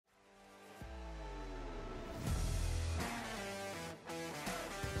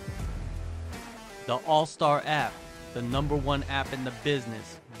The All-Star app, the #1 app in the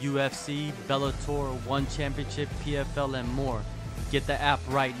business. UFC, Bellator, One Championship, PFL, and more. Get the app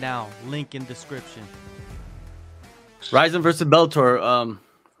right now. Link in description. Ryzen versus Bellator.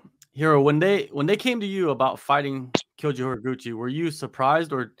 Hiro, when they came to you about fighting Kyoji Horiguchi, were you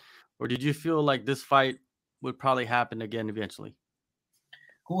surprised or did you feel like this fight would probably happen again eventually?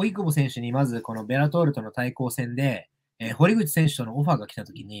 大井久保選手にまずこのベラトールとの対抗戦で、堀口選手とのオファーが来た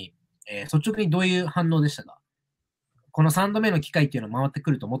ときに、率直にどういう反応でしたか？この3度目の機会っていうのは回って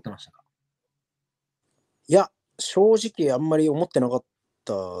くると思ってましたか？いや、正直あんまり思ってなかっ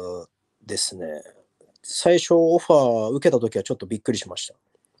たですね。最初オファー受けたときはちょっとびっくりしました。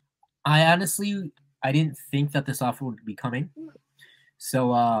I didn't think that this offer would be coming.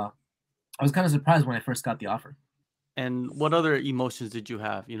 So I was kind of surprised when I first got the offer. And what other emotions did you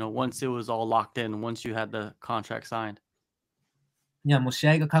have? Once it was all locked in, once you had the contract signed. いや、もう試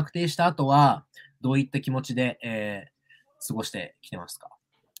合が確定した後は、どういった気持ちで、過ごしてきてますか？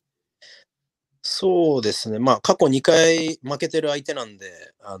そうですね。まあ、過去2回負けてる相手なん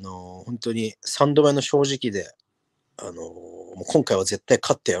で、本当に3度目の正直で、もう今回は絶対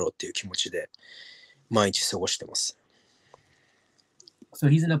勝ってやろうっていう気持ちで、毎日過ごしてます。So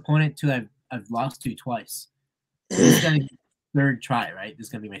he's an opponent too I've lost to twice. This is going to be third try, right? This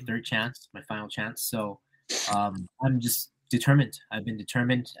is going to be my third chance, my final chance. So I'm just determined. I've been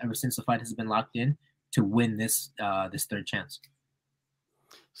determined ever since the fight has been locked in to win this third chance.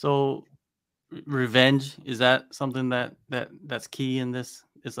 So revenge, is that something that's key in this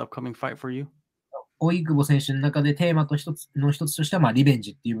upcoming fight for you? 大井久保選手の中でテーマの一つとしては、まあ、リベン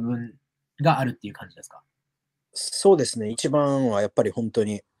ジっていう部分があるっていう感じですか？そうですね。一番はやっぱり本当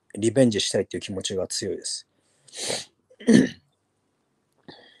にリベンジしたいっていう気持ちが強いです。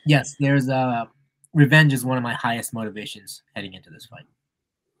Yes, revenge is one of my highest motivations heading into this fight.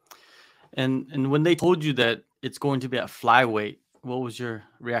 And when they told you that it's going to be at flyweight, what was your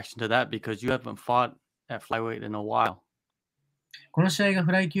reaction to that? Because you haven't fought at flyweight in a while. この試合が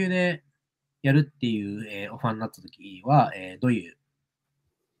フライ級でやるっていう、オファーになった時は、どういう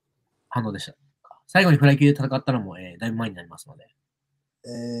反応でしたか？最後にフライ級で戦ったのも、だいぶ前になりますので。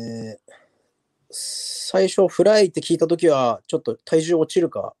最初フライって聞いた時はちょっと体重落ちる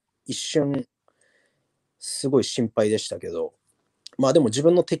か一瞬すごい心配でしたけど、まあでも自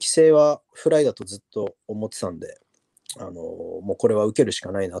分の適性はフライだとずっと思ってたんで、もうこれは受けるし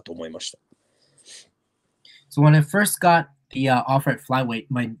かないなと思いました。So when I first got the offer at flyweight,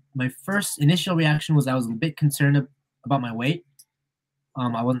 my first initial reaction was I was a bit concerned about my weight.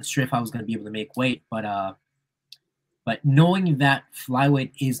 I wasn't sure if I was going to be able to make weight, but knowing that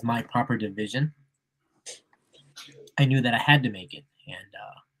flyweight is my proper division, I knew that I had to make it, and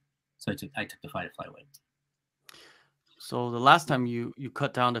so I took the fight at flyweight. So the last time you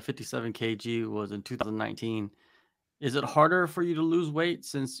cut down to 57 kg was in 2019. Is it harder for you to lose weight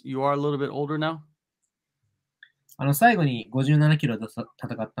since you are a little bit older now? 最後に57キロで戦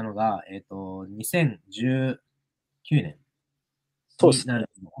ったのが、2019年になる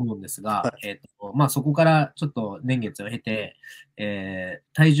と思うんですが、まあそこからちょっと年月を経て、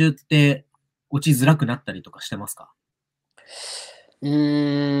体重って落ちづらくなったりとかしてますか？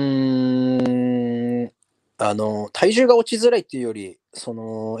体重が落ちづらいっていうより、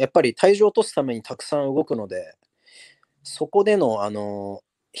やっぱり体重を落とすためにたくさん動くので、そこでの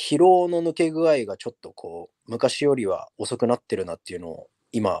疲労の抜け具合がちょっとこう昔よりは遅くなってるなっていうのを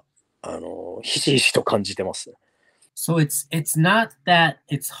今ひしひしと感じてます。So it's not that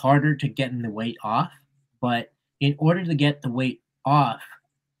it's harder to get the weight off, but in order to get the weight off,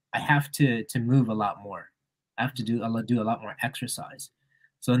 I have to move a lot more. I have to do a lot more exercise.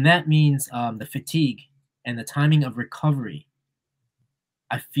 So and that means the fatigue and the timing of recovery,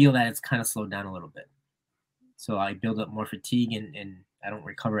 I feel that it's kind of slowed down a little bit. So I build up more fatigue and I don't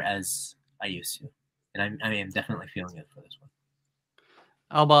recover as I used to. And I am definitely feeling it for this one.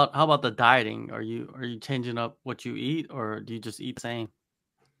 How about the dieting? Are you changing up what you eat or do you just eat the same?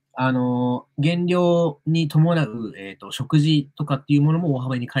 減量に伴う、食事とかっていうものも大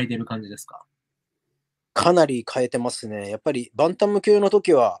幅に変えている感じですか？かなり変えてますね。やっぱりバンタム級の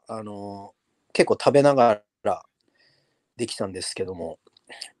時は結構食べながらできたんですけども、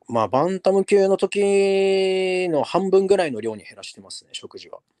まあバンタム級の時の半分ぐらいの量に減らしてますね、食事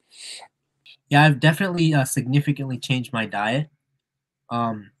は。Yeah, I've definitely significantly changed my diet.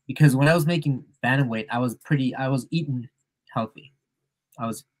 Because when I was making bantamweight, I was eating healthy. I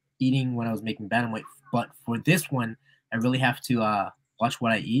was eating when I was making bantamweight, but for this one, I really have to watch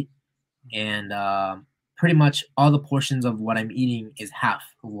what I eat, and pretty much all the portions of what I'm eating is half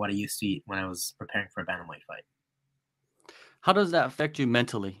of what I used to eat when I was preparing for a bantamweight fight. How does that affect you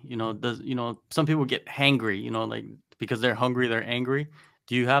mentally? Some people get hangry, like because they're hungry, they're angry.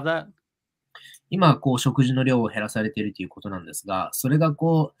 Do you have that? 今、食事の量を減らされているということなんですが、それが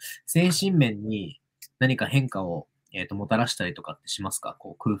精神面に何か変化を、もたらしたりとかってしますか？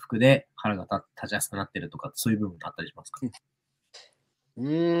空腹で腹が立ちやすくなってるとか、そういう部分あったりしますか？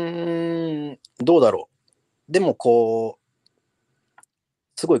どうだろう。でも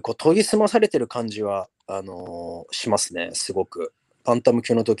すごい研ぎ澄まされてる感じは、しますね、すごく。バンタム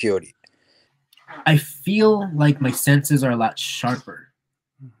級の時より。I feel like my senses are a lot sharper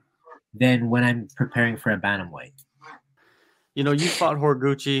than when I'm preparing for a bantamweight. You fought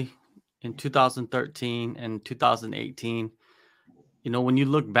Horiguchi in 2013 and 2018. When you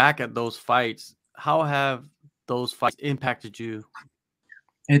look back at those fights, how have those fights impacted you?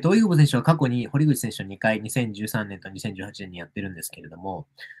 オイグボ選手は過去に堀口選手と2回、2013年と2018年にやってるんですけれども、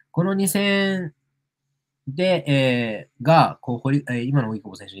この2戦で、今のオイ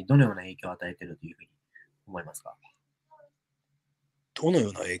グボ選手にどのような影響を与えているというふうに思いますか？どのよ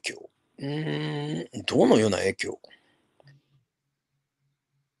うな影響どのような影響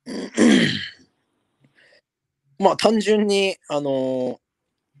まあ単純に、2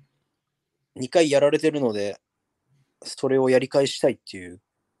回やられてるので、それをやり返したいっていう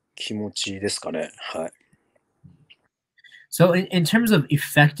気持ちですかね。はい。So in terms of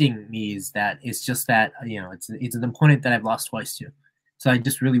affecting me is that it's just that, it's an opponent that I've lost twice to. So I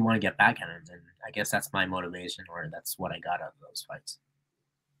just really want to get back at him. And I guess that's my motivation, or that's what I got out of those fights.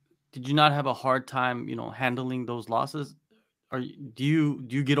 Did you not have a hard time, handling those losses? Or do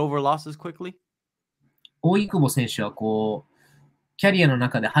you get over losses quickly? 大井久保選手はキャリアの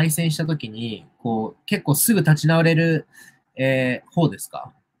中で敗戦したときに、結構すぐ立ち直れる、方です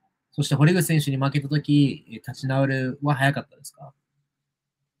か？そして堀口選手に負けたとき、立ち直るは早かったですか？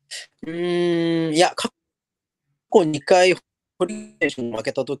いや、過去2回、堀口選手に負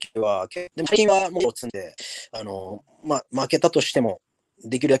けたときは、でも最近はもう積んで、負けたとしても、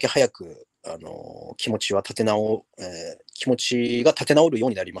できるだけ早く、気持ちが立て直るよう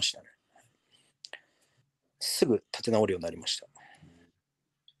になりましたね。すぐ立て直るようになりました。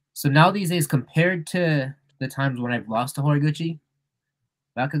So now these days, compared to the times when I've lost to Horiguchi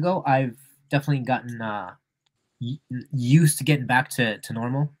back ago, I've definitely gotten used to getting back to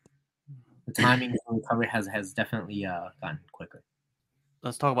normal. The timing for recovery has definitely gotten quicker.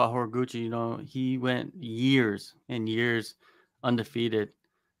 Let's talk about Horiguchi. He went years and years undefeated,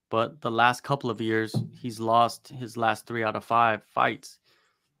 but the last couple of years, he's lost his last 3 out of 5 fights.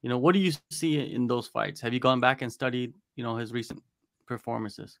 What do you see in those fights? Have you gone back and studied, his recent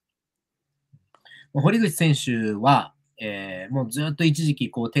performances? 堀口選手は、もうずっと一時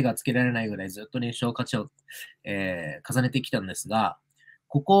期手がつけられないぐらいずっと連勝勝ちを、重ねてきたんですが、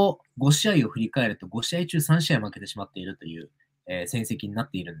ここ5試合を振り返ると5試合中3試合負けてしまっているという、戦績にな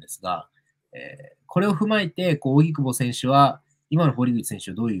っているんですが、これを踏まえて荻久保選手は今の堀口選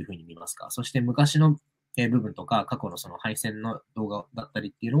手をどういうふうに見ますか？そして昔の部分とか過去のその敗戦の動画だったり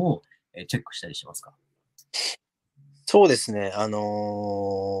っていうのをチェックしたりしますか？そうですね。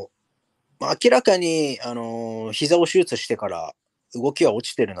明らかに、膝を手術してから動きは落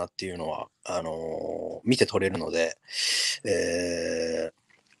ちてるなっていうのは、見て取れるので、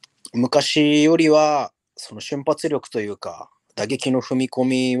昔よりはその瞬発力というか打撃の踏み込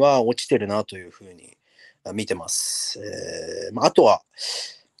みは落ちてるなというふうに見てます。あとは、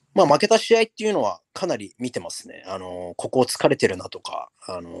負けた試合っていうのはかなり見てますね。ここ疲れてるなとか、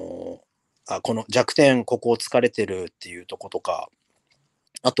この弱点、ここ疲れてるっていうとことか、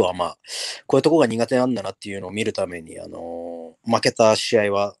あとはこういうとこが苦手なんだなっていうのを見るために、負けた試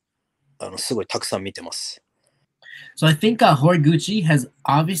合はすごいたくさん見てます。So I think Horiguchi has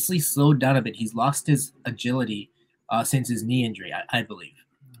obviously slowed down a bit. He's lost his agility since his knee injury, I believe.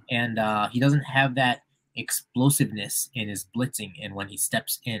 And he doesn't have that explosiveness in his blitzing and when he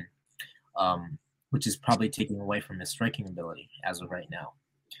steps in, which is probably taking away from his striking ability as of right now.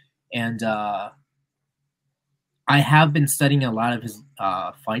 And I have been studying a lot of his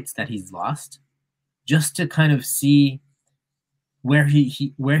fights that he's lost just to kind of see where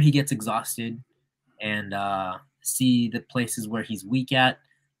he gets exhausted and see the places where he's weak at.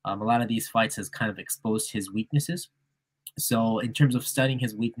 A lot of these fights has kind of exposed his weaknesses. So in terms of studying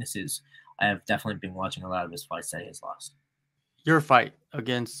his weaknesses, I have definitely been watching a lot of his fights that he has lost. Your fight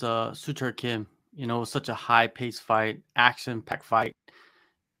against Sucher Kim, was such a high-paced fight, action-packed fight.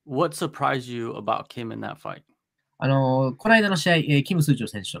 What surprised you about Kim in that fight? この間の試合、キム・スーチョウ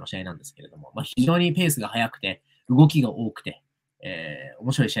選手との試合なんですけれども、非常にペースが速くて、動きが多くて、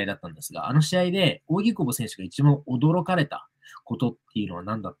面白い試合だったんですが、あの試合で、荻久保選手が一番驚かれたことっていうのは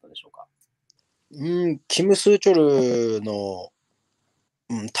何だったでしょうか？キム・スーチョルの、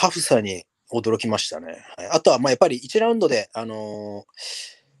タフさに驚きましたね。はい、あとは、やっぱり1ラウンドで、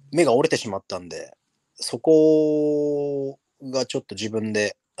目が折れてしまったんで、そこがちょっと自分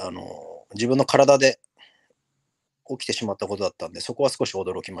で、自分の体で起きてしまったことだったんで、そこは少し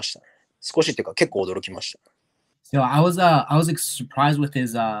驚きましたね。少しっていうか結構驚きました。So I was surprised with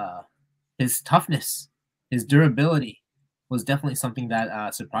his toughness, his durability was definitely something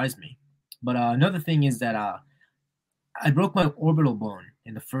that surprised me. But another thing is that I broke my orbital bone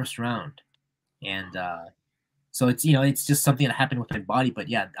in the first round, and so it's it's just something that happened with my body. But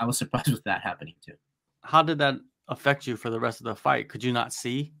yeah, I was surprised with that happening too. How did that affect you for the rest of the fight? Could you not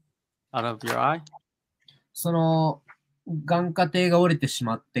see out of your eye? その眼下底が折れてし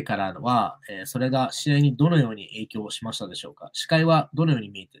まってからは、それが試合にどのように影響しましたでしょうか。視界はどのように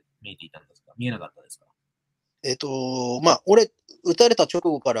見えていたんですか。見えなかったですか。打たれた直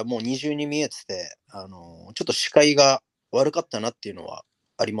後からもう二重に見えてて、ちょっと視界が悪かったなっていうのは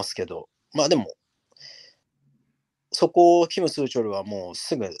ありますけど、でも、そこをキム・スーチョルはもう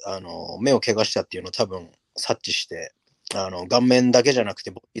すぐ目を怪我したっていうのを多分察知して、顔面だけじゃなく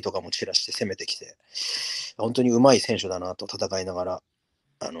てボディとかも散らして攻めてきて、本当に上手い選手だなと戦いながら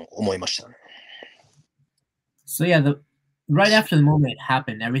思いましたね。So yeah, right after the moment it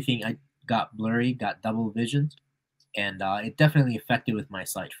happened, everything I got blurry, got double vision, and it definitely affected with my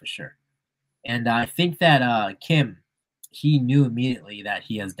sight for sure. And I think that Kim, he knew immediately that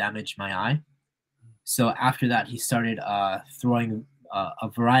he has damaged my eye. So after that, he started throwing a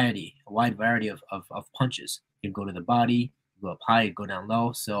wide variety of punches. He'd go to the body, go up high, go down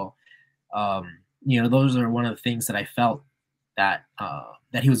low. So, those are one of the things that I felt that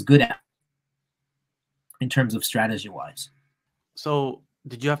that he was good at in terms of strategy-wise. So,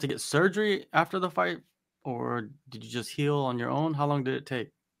 did you have to get surgery after the fight, or did you just heal on your own? How long did it take?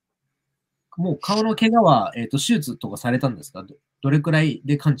 もう顔の怪我は、手術とかされたんですか。どれくらい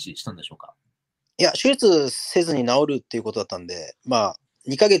で完治したんでしょうか。いや、手術せずに治るっていうことだったんで、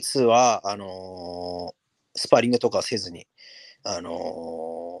2ヶ月は、スパーリングとかせずに、過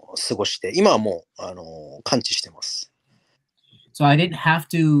ごして、今はもう、完治してます。So I didn't have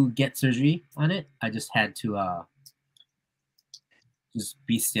to get surgery on it. I just had to just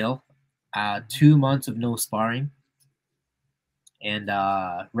be still. 2 months of no sparring. And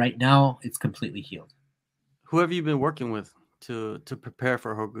right now, it's completely healed. Who have you been working with to prepare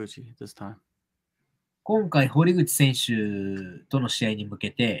for Horiguchi this time? 今回、堀口選手との試合に向け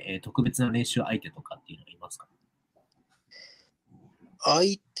て、特別な練習相手とかっていうのはいますか。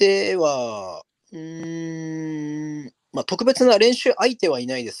相手は、特別な練習相手はい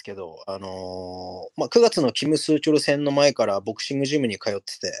ないですけど、9月のキム・スーチョル戦の前からボクシングジムに通っ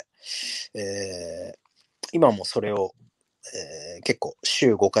てて、今もそれを、結構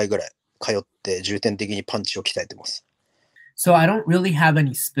週5回ぐらい通って重点的にパンチを鍛えてます。So I don't really have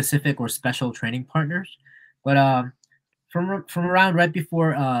any specific or special training partners, but from around right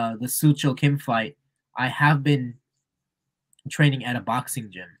before the Sucho Kim fight, I have been training at a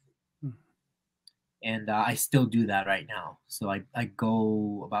boxing gym. And I still do that right now. So I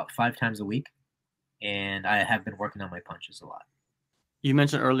go about 5 times a week, and I have been working on my punches a lot. You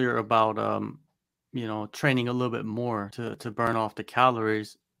mentioned earlier about training a little bit more to burn off the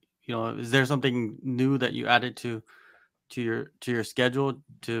calories. Is there something new that you added to your schedule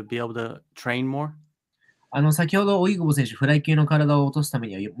to be able to train more? 先ほど、荻窪選手、フライ級の体を落とすため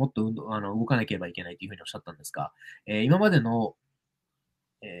にはもっと動かなければいけないというふうにおっしゃったんですが、今までの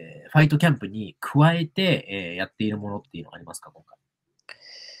ファイトキャンプに加えて、やっているものっていうのはありますか、今回。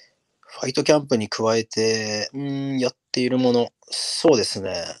ファイトキャンプに加えて、やっているもの、そうです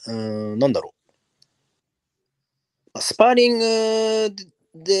ね、なんだろう。スパーリング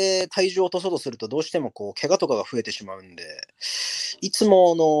で体重を落とそうとすると、どうしても怪我とかが増えてしまうんで、いつ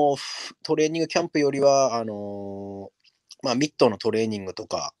ものトレーニングキャンプよりは、ミットのトレーニングと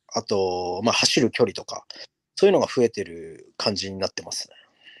か、あと、走る距離とか、そういうのが増えてる感じになってますね。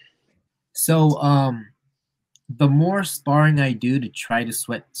So, the more sparring I do to try to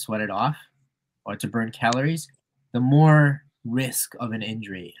sweat it off or to burn calories, the more risk of an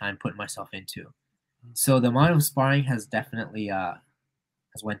injury I'm putting myself into. So the amount of sparring has definitely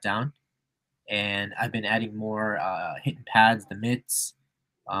has went down, and I've been adding more hitting pads, the mitts.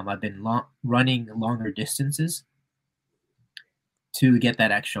 I've been running longer distances to get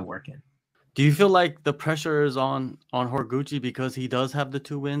that extra work in. Do you feel like the pressure is on Horiguchi because he does have the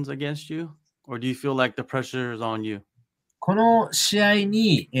 2 wins against you? Or do you feel like the pressure is on you? この試合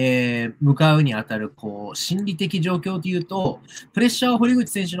に、向かうにあたる心理的状況というと、プレッシャーは堀口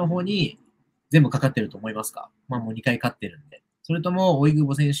選手の方に全部かかってると思いますか。もう2回勝ってるんで。そそれとも、オイグ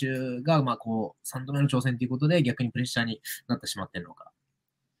ボ選手が、3度目の挑戦ということで、逆にプレッシャーになってしまっているのか。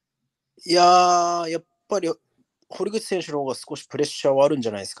いやー、やっぱり、堀口選手の方が少しプレッシャーはあるんじ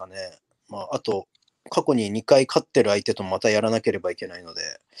ゃないですかね。あと、過去に2回勝ってる相手とまたやらなければいけないので、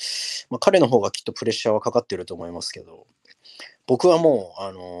彼の方がきっとプレッシャーはかかってると思いますけど、僕は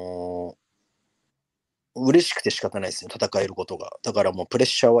もう、嬉しくて仕方ないですね、戦えることが。だからもうプレッ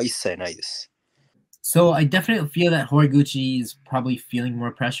シャーは一切ないです。So I definitely feel that Horiguchi is probably feeling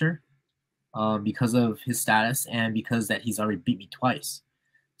more pressure because of his status and because that he's already beat me twice.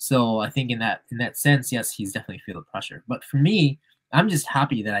 So I think in that sense, yes, he's definitely feeling pressure. But for me, I'm just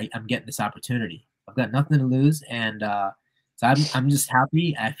happy that I'm getting this opportunity. I've got nothing to lose, and so I'm just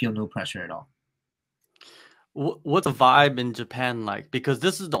happy. I feel no pressure at all. What's the vibe in Japan like? Because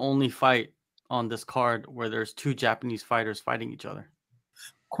this is the only fight on this card where there's two Japanese fighters fighting each other.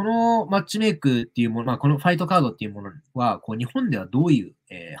 このマッチメイクっていうもの、このファイトカードっていうものは、日本ではどういう、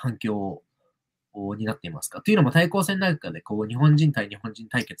反響になっていますかというのも対抗戦の中で日本人対日本人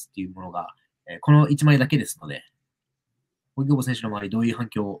対決っていうものが、この1枚だけですので、荻久保選手の周りどういう反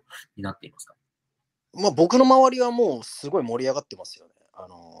響になっていますか？僕の周りはもうすごい盛り上がってますよね。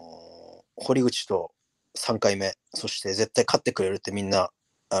堀口と3回目、そして絶対勝ってくれるってみんな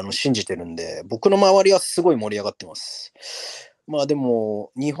信じてるんで、僕の周りはすごい盛り上がってます。で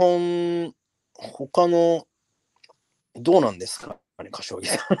も、日本、他の、どうなんですかね、柏木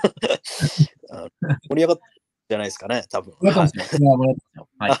さん。盛り上がってじゃないですかね、多分。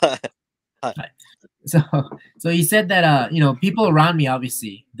So he said that people around me,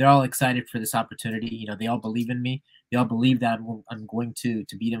 obviously they're all excited for this opportunity. They all believe in me. They all believe that I'm going to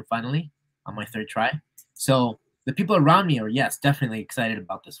beat him finally on my third try. So the people around me are, yes, definitely excited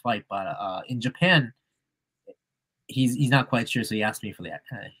about this fight. But in Japan, he's not quite sure. So he asked me for the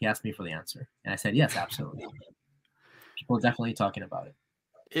answer, and I said yes, absolutely. People are definitely talking about it.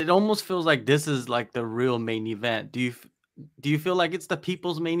 It almost feels like this is like the real main event. Do you feel like it's the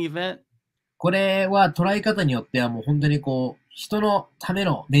people's main event? これは捉え方によってはもう本当に人のため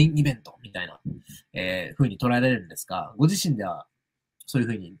のメインイベントみたいな、風に捉えられるんですが、ご自身ではそういう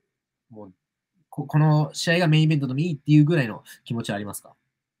風に、もうこの試合がメインイベントでもいいっていうぐらいの気持ちはありますか？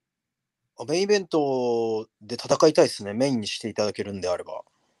メインイベントで戦いたいですね。メインにしていただけるんであれば。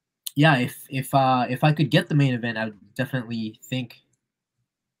Yeah, if I could get the main event, I would definitely think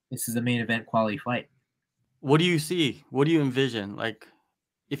this is a main event quality fight. What do you see? What do you envision? Like,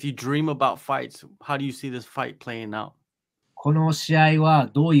 if you dream about fights, how do you see this fight playing out? この試合は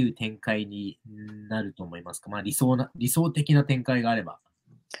どういう展開になると思いますか？理想的な展開があれば。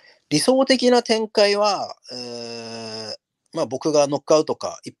理想的な展開は、僕がノックアウト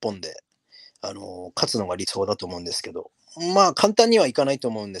か一本で、勝つのが理想だと思うんですけど、簡単にはいかないと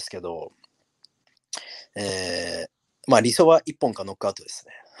思うんですけど、理想は一本かノックアウトです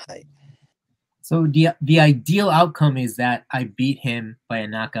ね。はい。So the ideal outcome is that I beat him by a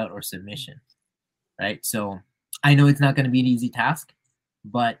knockout or submission, right? So I know it's not going to be an easy task,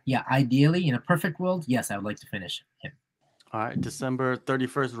 but yeah, ideally in a perfect world, yes, I would like to finish him. All right, December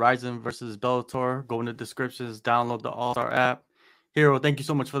 31st, Ryzen versus Bellator. Go in the descriptions, download the All-Star app. Hiro, thank you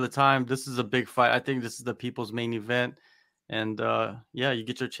so much for the time. This is a big fight. I think this is the people's main event. And yeah, you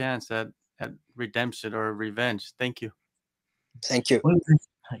get your chance at redemption or revenge. Thank you. Thank you.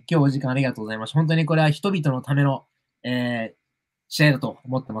 はい、今日お時間ありがとうございました。本当にこれは人々のための、試合だと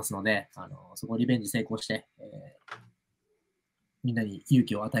思ってますので、そこリベンジ成功して、みんなに勇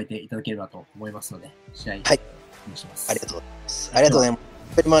気を与えていただければと思いますので、試合、はい。お願いします。ありがとうございます。ありがとうございま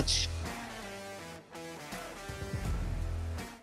す。very much.